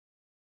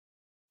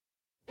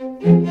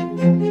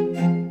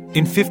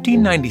In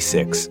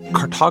 1596,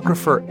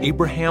 cartographer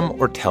Abraham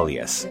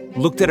Ortelius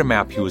looked at a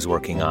map he was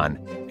working on,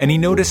 and he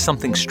noticed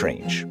something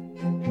strange.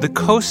 The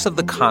coasts of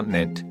the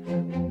continent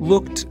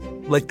looked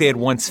like they had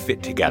once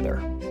fit together.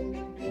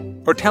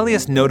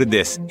 Ortelius noted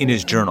this in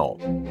his journal,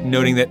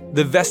 noting that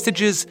the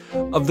vestiges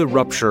of the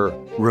rupture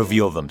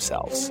reveal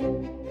themselves.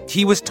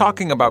 He was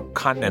talking about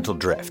continental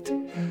drift,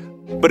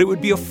 but it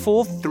would be a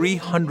full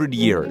 300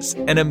 years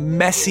and a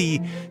messy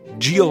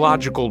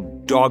geological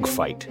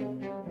dogfight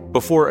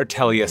before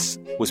Ortelius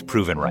was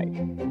proven right.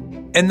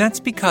 And that's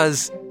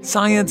because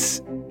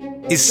science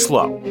is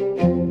slow.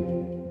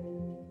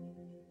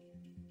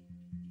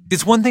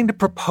 It's one thing to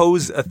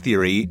propose a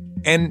theory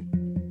and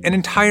an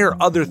entire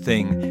other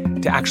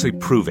thing to actually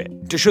prove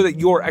it, to show that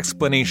your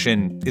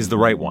explanation is the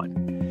right one.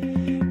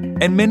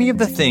 And many of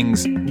the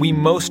things we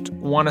most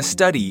want to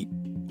study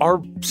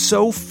are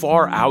so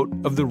far out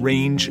of the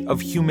range of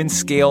human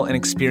scale and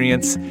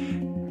experience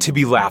to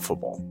be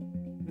laughable.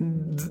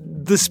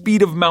 The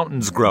speed of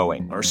mountains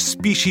growing or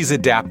species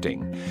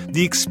adapting,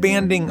 the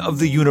expanding of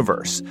the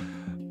universe.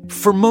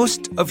 For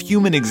most of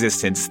human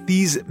existence,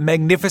 these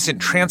magnificent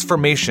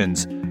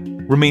transformations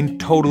remain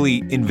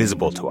totally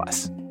invisible to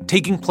us,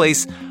 taking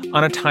place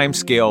on a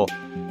timescale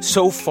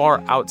so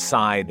far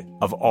outside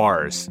of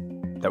ours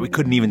that we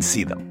couldn't even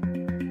see them.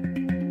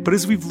 But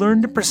as we've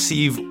learned to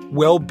perceive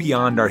well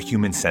beyond our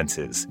human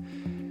senses,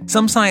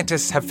 some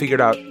scientists have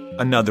figured out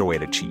another way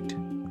to cheat,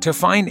 to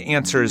find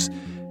answers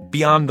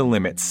beyond the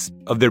limits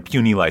of their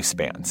puny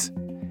lifespans,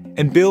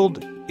 and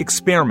build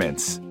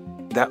experiments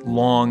that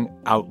long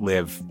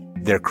outlive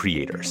their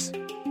creators.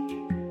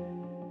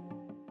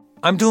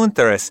 I'm Dylan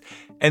Thuras,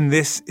 and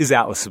this is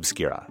Atlas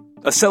Obscura,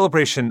 a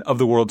celebration of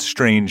the world's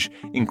strange,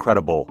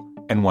 incredible,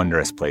 and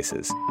wondrous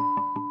places.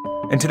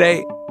 And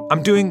today,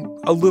 I'm doing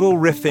a little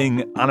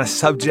riffing on a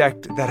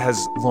subject that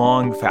has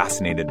long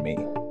fascinated me: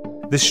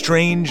 the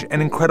strange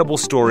and incredible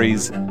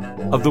stories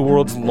of the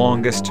world's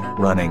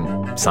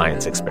longest-running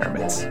science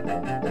experiments.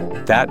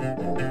 That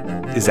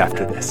is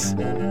after this.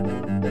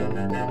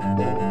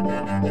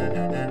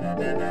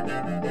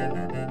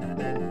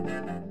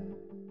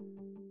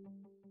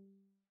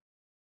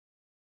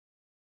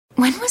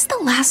 When was the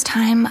last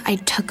time I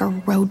took a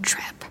road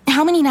trip?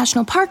 How many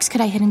national parks could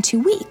I hit in 2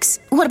 weeks?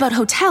 What about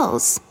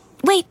hotels?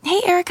 Wait,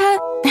 hey, Erica,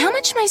 how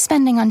much am I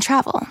spending on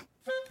travel?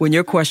 When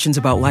your questions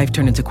about life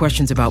turn into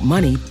questions about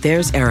money,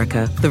 there's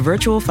Erica, the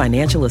virtual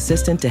financial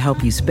assistant to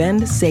help you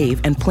spend,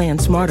 save, and plan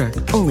smarter.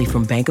 Only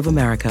from Bank of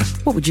America.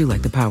 What would you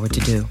like the power to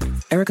do?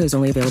 Erica is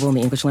only available in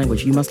the English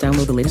language. You must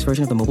download the latest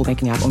version of the mobile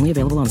banking app, only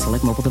available on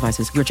select mobile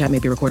devices. Your chat may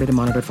be recorded and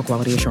monitored for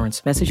quality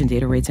assurance. Message and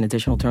data rates and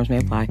additional terms may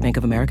apply. Bank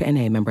of America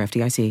N.A., member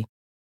FDIC.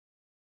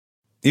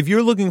 If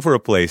you're looking for a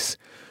place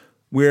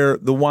where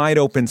the wide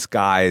open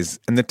skies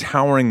and the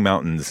towering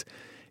mountains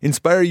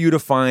inspire you to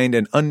find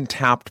an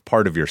untapped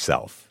part of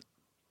yourself,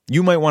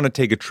 you might want to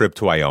take a trip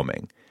to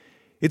Wyoming.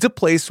 It's a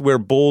place where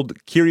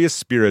bold, curious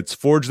spirits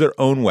forge their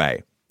own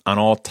way on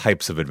all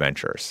types of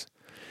adventures.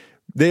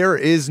 There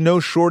is no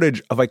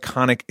shortage of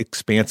iconic,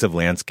 expansive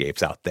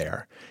landscapes out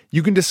there.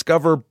 You can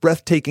discover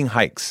breathtaking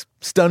hikes,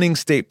 stunning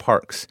state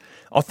parks,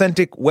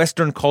 authentic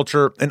Western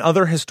culture, and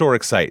other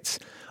historic sites,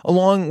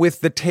 along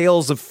with the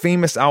tales of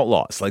famous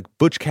outlaws like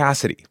Butch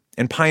Cassidy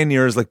and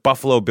pioneers like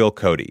Buffalo Bill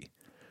Cody.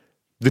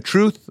 The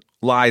truth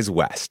lies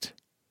west.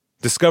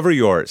 Discover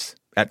yours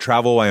at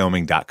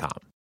travelwyoming.com.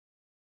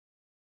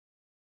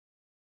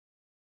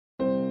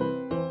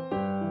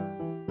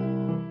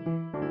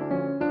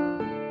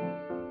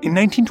 In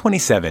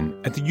 1927,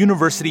 at the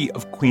University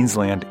of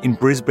Queensland in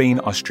Brisbane,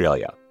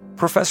 Australia,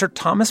 Professor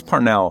Thomas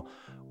Parnell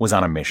was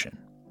on a mission.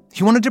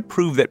 He wanted to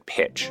prove that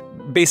pitch,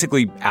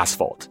 basically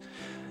asphalt,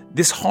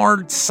 this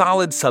hard,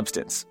 solid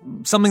substance,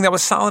 something that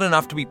was solid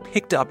enough to be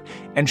picked up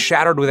and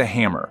shattered with a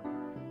hammer,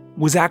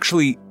 was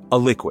actually a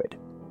liquid,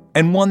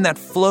 and one that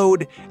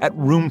flowed at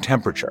room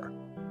temperature,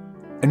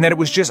 and that it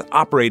was just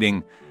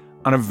operating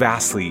on a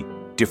vastly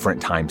different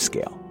time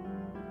scale.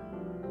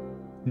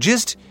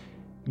 Just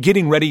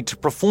getting ready to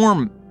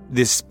perform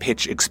this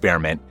pitch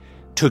experiment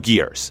took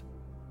years.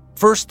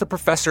 First, the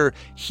professor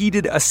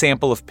heated a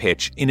sample of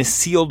pitch in a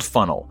sealed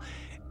funnel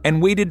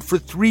and waited for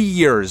 3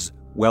 years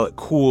while it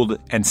cooled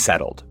and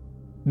settled.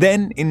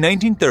 Then, in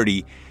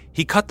 1930,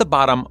 he cut the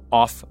bottom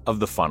off of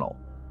the funnel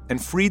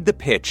and freed the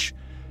pitch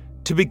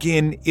to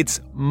begin its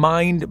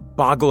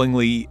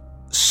mind-bogglingly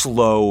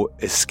slow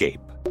escape.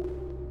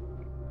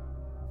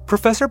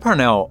 Professor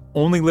Parnell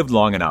only lived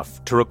long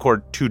enough to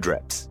record 2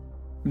 drips.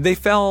 They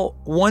fell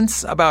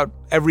once about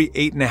every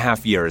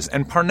 8.5 years,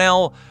 and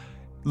Parnell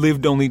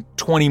lived only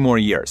 20 more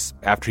years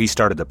after he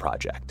started the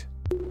project.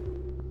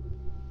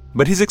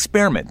 But his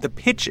experiment, the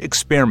pitch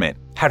experiment,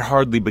 had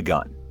hardly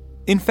begun.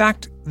 In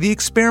fact, the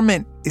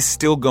experiment is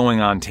still going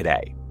on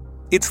today.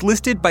 It's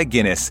listed by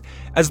Guinness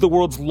as the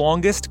world's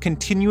longest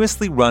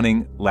continuously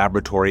running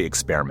laboratory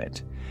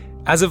experiment.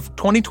 As of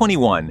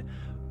 2021,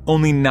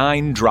 only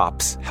 9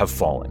 drops have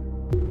fallen.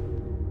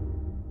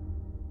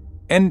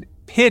 And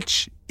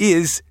pitch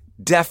is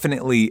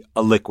definitely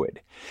a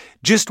liquid.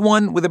 just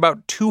one with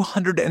about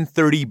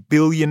 230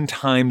 billion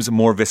times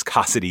more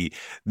viscosity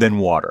than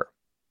water.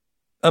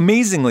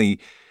 Amazingly,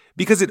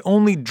 because it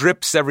only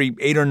drips every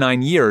 8 or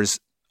 9 years,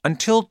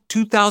 until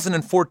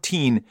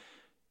 2014,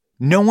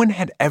 no one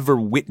had ever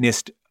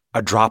witnessed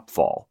a drop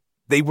fall.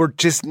 They were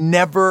just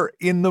never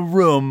in the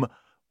room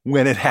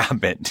when it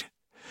happened.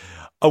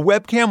 A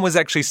webcam was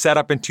actually set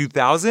up in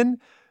 2000,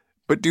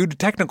 but due to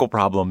technical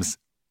problems,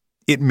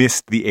 it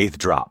missed the 8th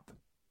drop.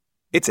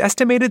 It's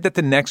estimated that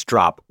the next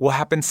drop will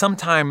happen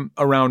sometime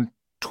around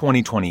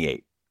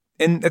 2028,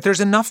 and that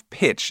there's enough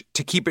pitch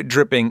to keep it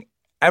dripping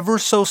ever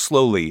so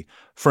slowly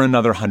for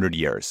another 100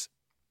 years.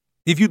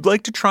 If you'd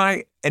like to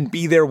try and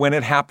be there when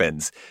it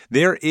happens,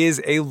 there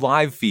is a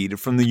live feed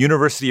from the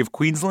University of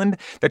Queensland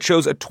that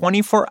shows a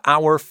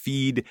 24-hour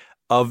feed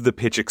of the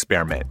pitch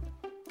experiment.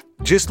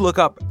 Just look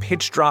up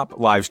pitch drop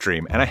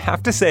livestream, and I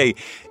have to say,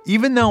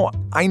 even though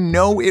I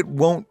know it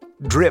won't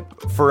drip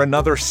for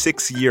another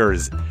 6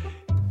 years,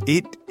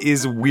 it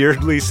is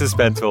weirdly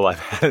suspenseful. I've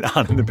had it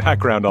on in the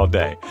background all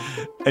day.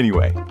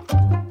 Anyway,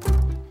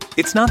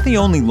 it's not the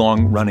only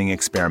long-running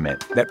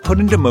experiment that put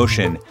into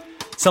motion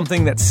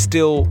something that's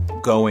still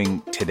going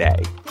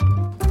today.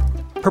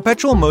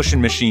 Perpetual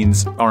motion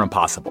machines are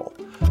impossible,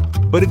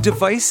 but a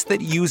device that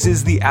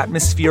uses the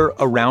atmosphere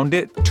around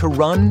it to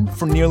run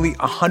for nearly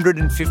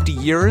 150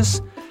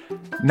 years,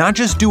 not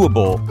just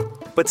doable,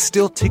 but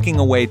still ticking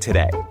away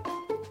today.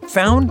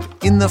 Found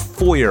in the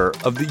foyer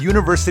of the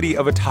University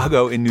of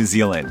Otago in New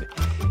Zealand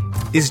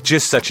is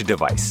just such a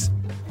device.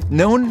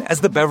 Known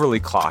as the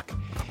Beverly Clock,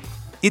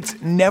 it's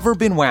never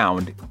been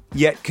wound,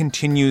 yet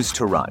continues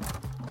to run.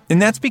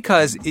 And that's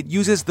because it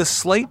uses the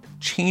slight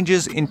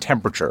changes in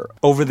temperature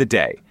over the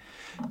day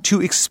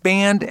to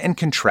expand and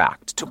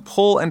contract, to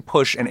pull and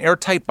push an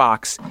airtight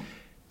box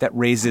that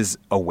raises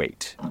a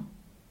weight.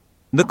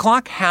 The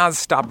clock has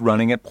stopped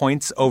running at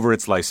points over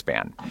its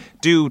lifespan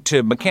due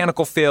to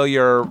mechanical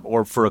failure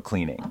or for a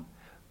cleaning.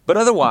 But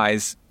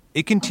otherwise,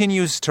 it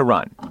continues to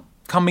run,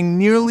 coming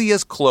nearly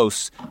as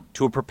close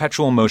to a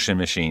perpetual motion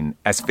machine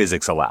as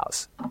physics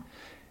allows.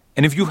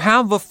 And if you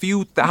have a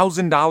few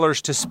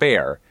 $1,000s to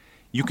spare,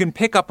 you can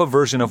pick up a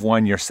version of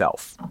one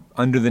yourself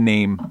under the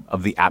name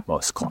of the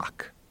Atmos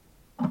clock.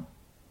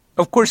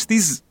 Of course,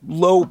 these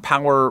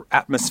low-power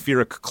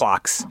atmospheric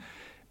clocks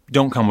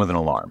don't come with an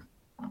alarm.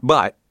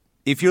 But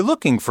if you're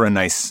looking for a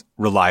nice,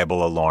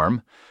 reliable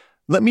alarm,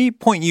 let me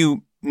point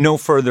you no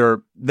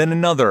further than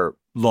another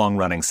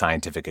long-running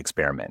scientific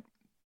experiment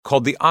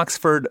called the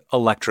Oxford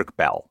Electric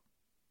Bell.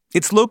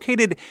 It's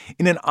located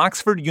in an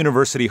Oxford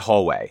University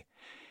hallway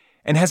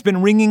and has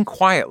been ringing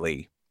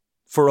quietly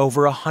for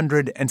over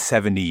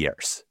 170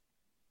 years.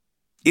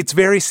 It's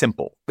very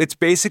simple. It's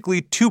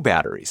basically 2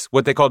 batteries,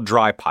 what they call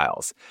dry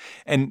piles.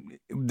 And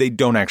they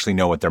don't actually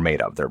know what they're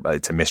made of.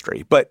 It's a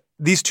mystery. But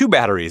these 2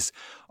 batteries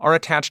are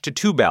attached to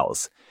 2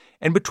 bells,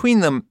 and between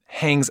them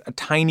hangs a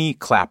tiny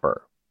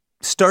clapper.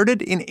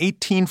 Started in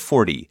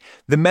 1840,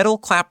 the metal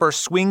clapper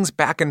swings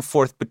back and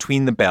forth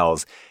between the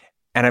bells,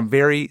 and a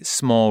very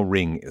small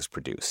ring is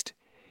produced.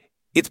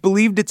 It's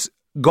believed it's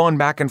gone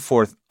back and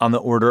forth on the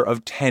order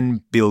of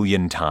 10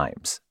 billion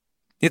times.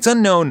 It's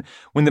unknown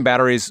when the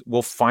batteries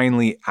will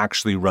finally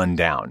actually run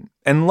down.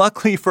 And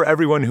luckily for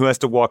everyone who has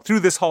to walk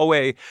through this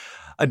hallway,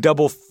 a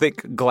double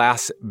thick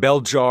glass bell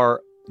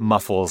jar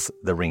muffles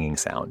the ringing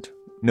sound.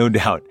 No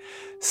doubt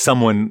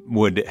someone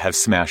would have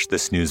smashed the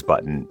snooze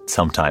button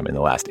sometime in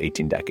the last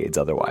 18 decades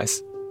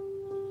otherwise.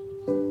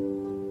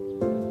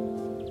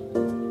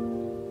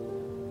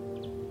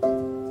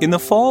 In the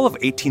fall of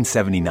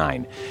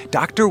 1879,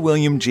 Dr.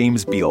 William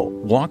James Beale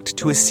walked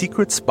to a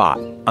secret spot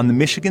on the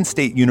Michigan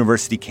State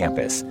University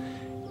campus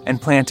and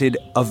planted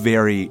a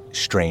very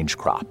strange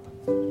crop.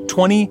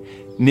 20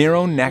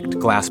 narrow-necked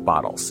glass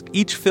bottles,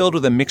 each filled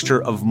with a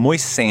mixture of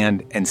moist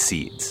sand and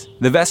seeds.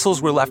 The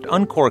vessels were left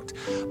uncorked,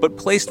 but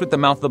placed with the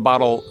mouth of the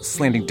bottle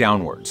slanting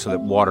downward so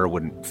that water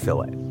wouldn't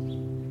fill it.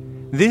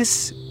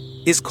 This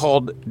is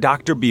called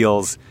Dr.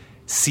 Beale's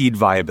seed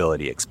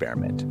viability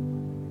experiment.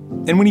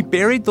 And when he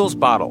buried those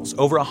bottles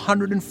over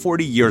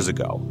 140 years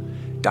ago,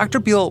 Dr.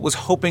 Beale was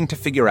hoping to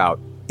figure out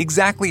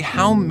exactly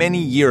how many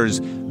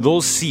years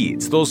those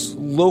seeds, those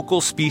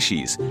local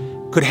species,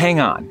 could hang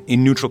on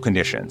in neutral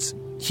conditions.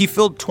 He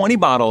filled 20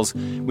 bottles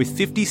with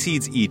 50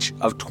 seeds each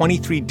of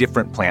 23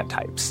 different plant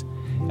types.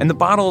 And the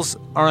bottles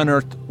are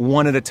unearthed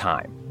one at a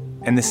time,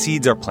 and the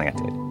seeds are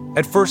planted.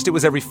 At first, it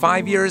was every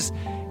 5 years.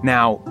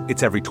 Now,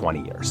 it's every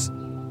 20 years.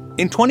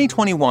 In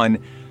 2021,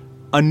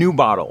 a new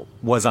bottle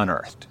was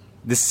unearthed.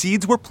 The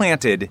seeds were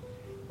planted,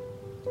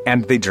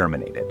 and they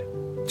germinated,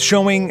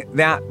 showing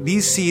that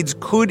these seeds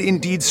could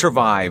indeed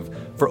survive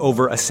for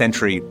over a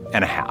century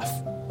and a half.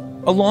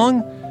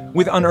 Along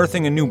with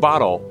unearthing a new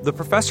bottle, the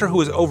professor who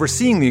was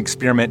overseeing the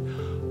experiment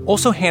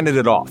also handed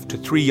it off to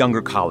 3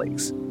 younger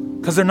colleagues,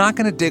 because they're not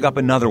going to dig up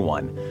another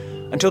one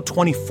until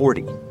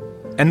 2040,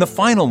 and the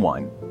final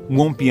one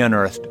won't be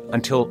unearthed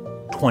until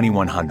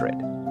 2100.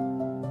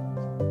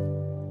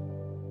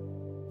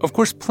 Of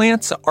course,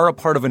 plants are a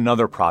part of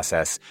another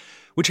process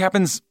which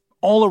happens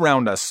all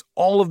around us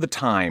all of the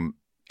time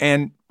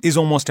and is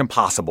almost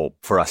impossible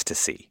for us to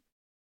see.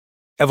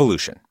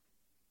 Evolution.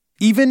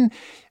 Even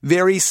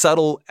very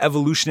subtle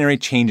evolutionary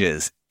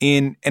changes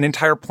in an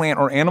entire plant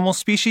or animal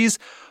species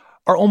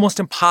are almost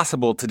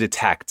impossible to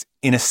detect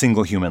in a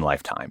single human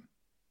lifetime.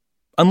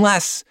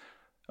 Unless,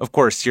 of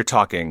course, you're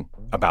talking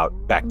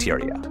about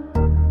bacteria.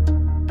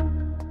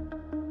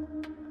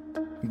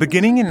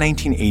 Beginning in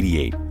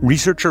 1988,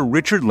 researcher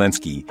Richard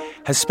Lenski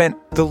has spent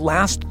the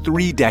last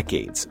 3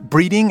 decades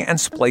breeding and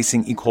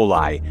splicing E.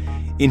 coli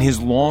in his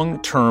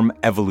long-term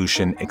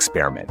evolution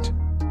experiment.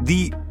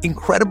 The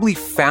incredibly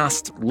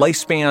fast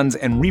lifespans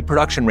and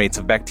reproduction rates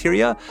of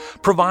bacteria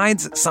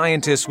provides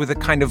scientists with a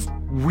kind of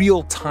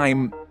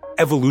real-time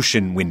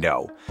evolution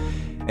window.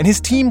 And his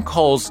team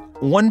calls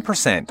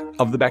 1%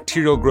 of the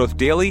bacterial growth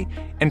daily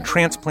and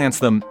transplants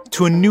them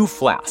to a new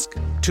flask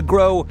to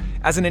grow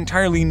as an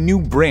entirely new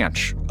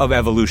branch of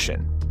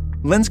evolution.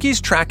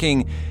 Lenski's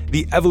tracking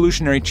the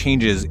evolutionary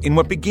changes in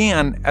what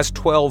began as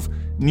 12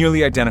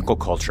 nearly identical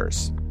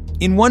cultures.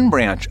 In one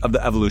branch of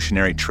the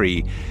evolutionary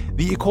tree,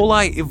 the E.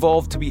 coli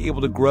evolved to be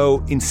able to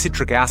grow in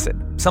citric acid,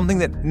 something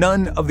that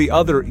none of the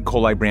other E.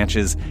 coli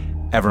branches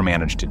ever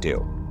managed to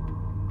do.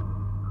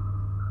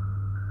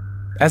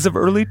 As of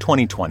early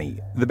 2020,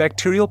 the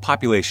bacterial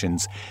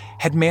populations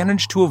had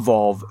managed to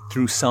evolve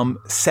through some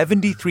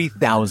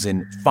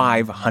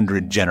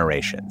 73,500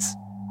 generations.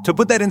 To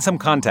put that in some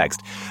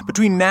context,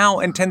 between now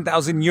and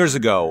 10,000 years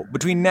ago,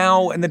 between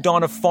now and the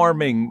dawn of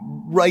farming,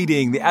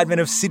 writing, the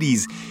advent of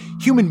cities,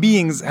 human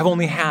beings have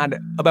only had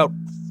about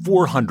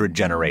 400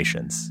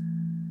 generations.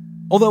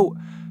 Although,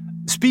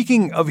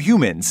 speaking of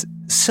humans,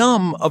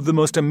 some of the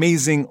most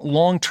amazing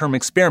long-term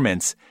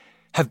experiments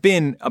have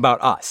been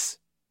about us.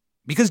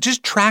 Because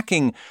just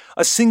tracking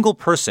a single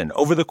person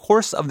over the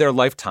course of their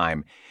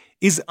lifetime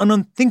is an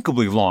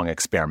unthinkably long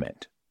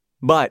experiment.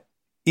 But,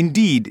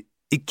 indeed,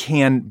 it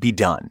can be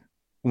done.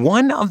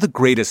 One of the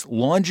greatest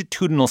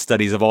longitudinal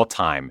studies of all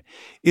time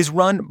is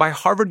run by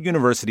Harvard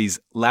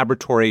University's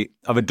Laboratory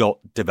of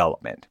Adult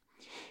Development.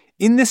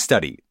 In this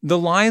study, the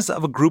lives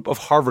of a group of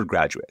Harvard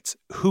graduates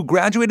who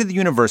graduated the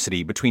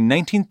university between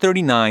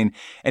 1939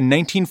 and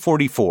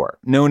 1944,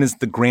 known as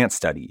the Grant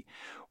Study,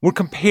 were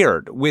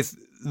compared with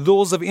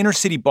those of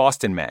inner-city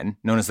Boston men,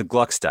 known as the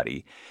Gluck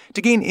Study,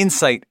 to gain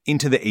insight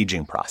into the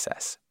aging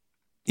process.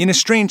 In a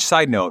strange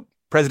side note,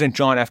 President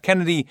John F.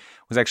 Kennedy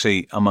was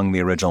actually among the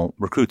original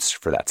recruits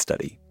for that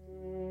study.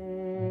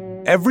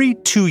 Every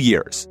 2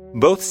 years,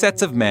 both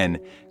sets of men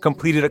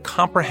completed a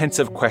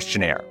comprehensive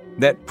questionnaire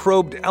that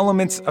probed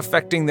elements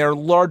affecting their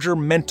larger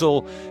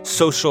mental,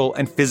 social,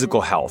 and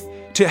physical health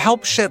to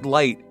help shed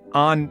light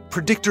on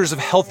predictors of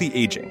healthy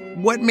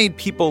aging. What made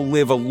people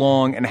live a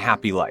long and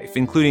happy life,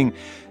 including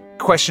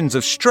questions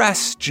of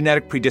stress,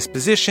 genetic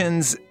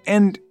predispositions,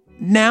 and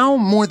now,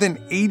 more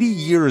than 80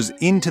 years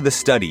into the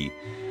study,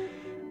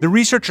 the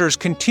researchers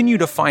continue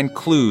to find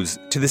clues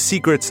to the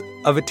secrets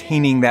of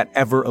attaining that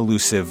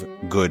ever-elusive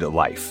good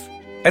life.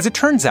 As it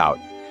turns out,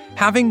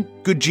 having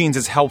good genes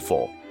is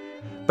helpful,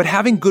 but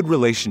having good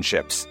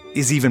relationships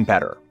is even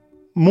better.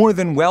 More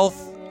than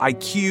wealth,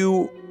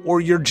 IQ, or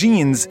your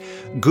genes,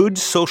 good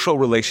social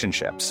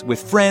relationships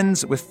with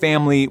friends, with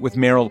family, with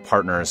marital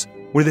partners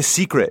were the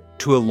secret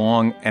to a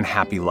long and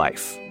happy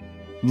life.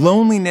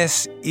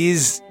 Loneliness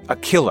is a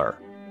killer,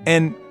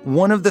 and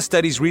one of the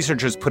study's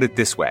researchers put it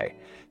this way: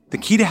 the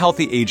key to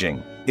healthy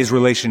aging is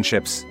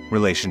relationships,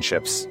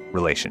 relationships,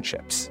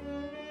 relationships.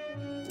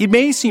 It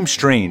may seem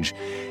strange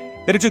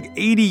that it took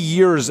 80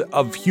 years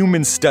of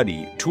human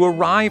study to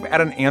arrive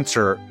at an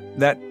answer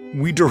that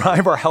we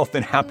derive our health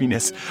and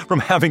happiness from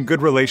having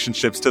good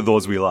relationships to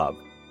those we love.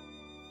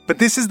 But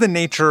this is the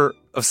nature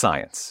of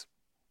science.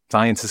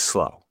 Science is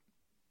slow.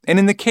 And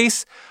in the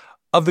case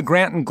of the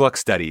Grant and Gluck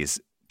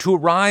studies, to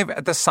arrive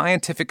at the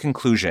scientific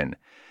conclusion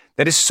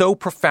that is so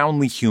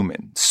profoundly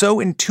human, so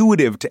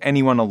intuitive to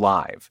anyone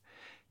alive,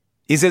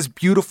 is as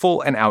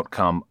beautiful an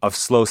outcome of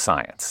slow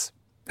science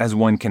as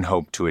one can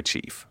hope to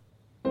achieve.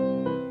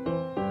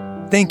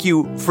 Thank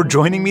you for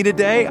joining me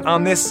today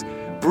on this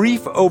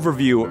brief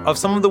overview of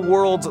some of the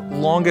world's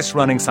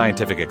longest-running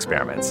scientific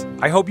experiments.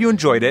 I hope you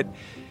enjoyed it.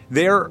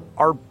 There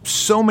are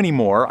so many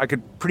more. I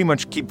could pretty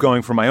much keep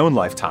going for my own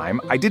lifetime.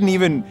 I didn't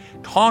even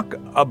talk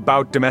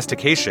about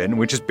domestication,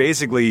 which is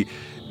basically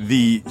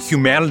the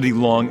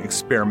humanity-long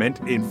experiment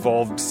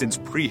involved since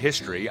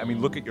prehistory. I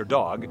mean, look at your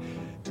dog.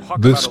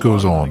 This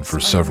goes on for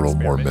several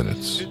more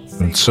minutes.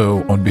 And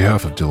so, on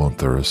behalf of Dylan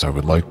Thuras, I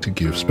would like to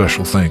give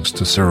special thanks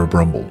to Sarah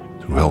Brumble,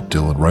 who helped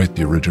Dylan write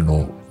the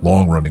original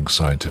long-running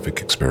scientific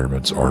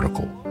experiments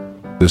article.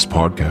 This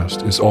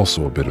podcast is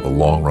also a bit of a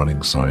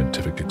long-running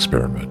scientific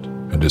experiment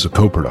and is a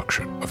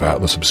co-production of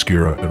Atlas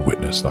Obscura and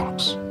Witness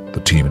Docs.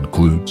 The team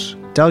includes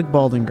Doug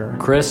Baldinger,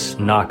 Chris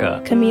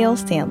Naka, Camille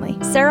Stanley,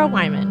 Sarah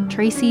Wyman,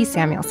 Tracy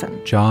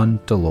Samuelson, John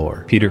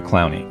Delore, Peter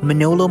Clowney,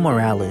 Manolo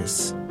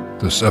Morales.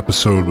 This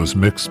episode was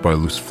mixed by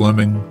Luce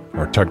Fleming,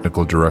 our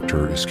technical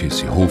director is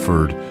Casey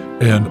Holford,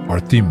 and our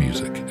theme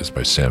music is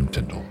by Sam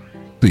Tyndall.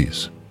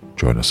 Please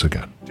join us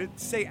again. To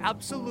say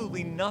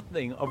absolutely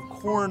nothing of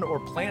corn or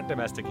plant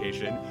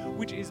domestication,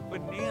 which is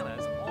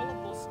bananas, all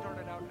of those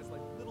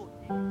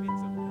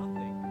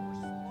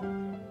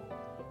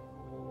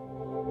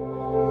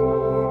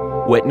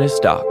Witness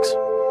Docs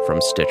from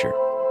Stitcher.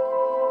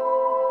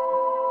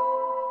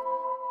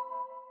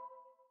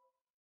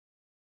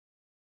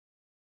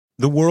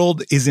 The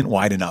world isn't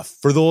wide enough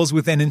for those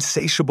with an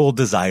insatiable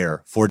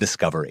desire for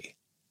discovery.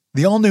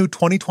 The all-new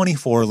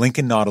 2024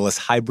 Lincoln Nautilus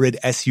Hybrid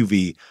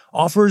SUV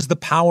offers the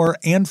power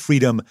and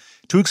freedom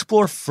to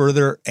explore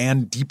further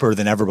and deeper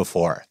than ever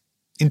before.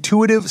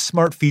 Intuitive,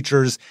 smart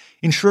features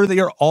ensure that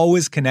you're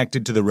always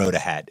connected to the road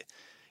ahead.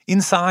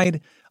 Inside,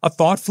 a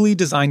thoughtfully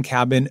designed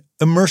cabin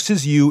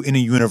immerses you in a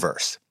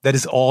universe that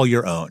is all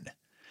your own.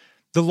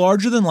 The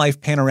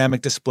larger-than-life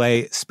panoramic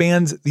display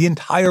spans the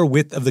entire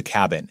width of the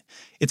cabin.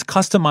 It's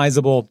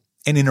customizable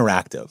and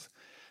interactive.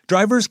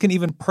 Drivers can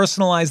even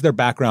personalize their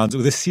backgrounds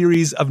with a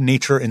series of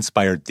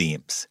nature-inspired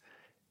themes.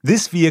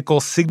 This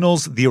vehicle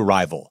signals the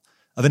arrival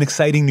of an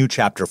exciting new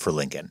chapter for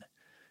Lincoln.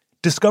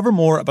 Discover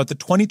more about the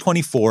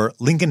 2024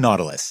 Lincoln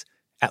Nautilus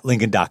at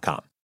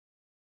Lincoln.com.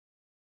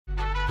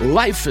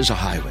 Life is a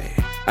highway,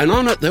 and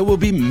on it there will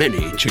be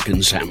many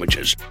chicken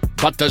sandwiches.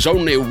 But there's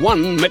only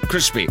one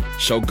McCrispy.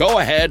 So go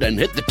ahead and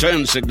hit the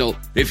turn signal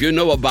if you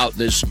know about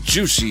this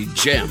juicy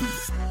gem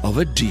of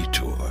a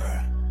detour.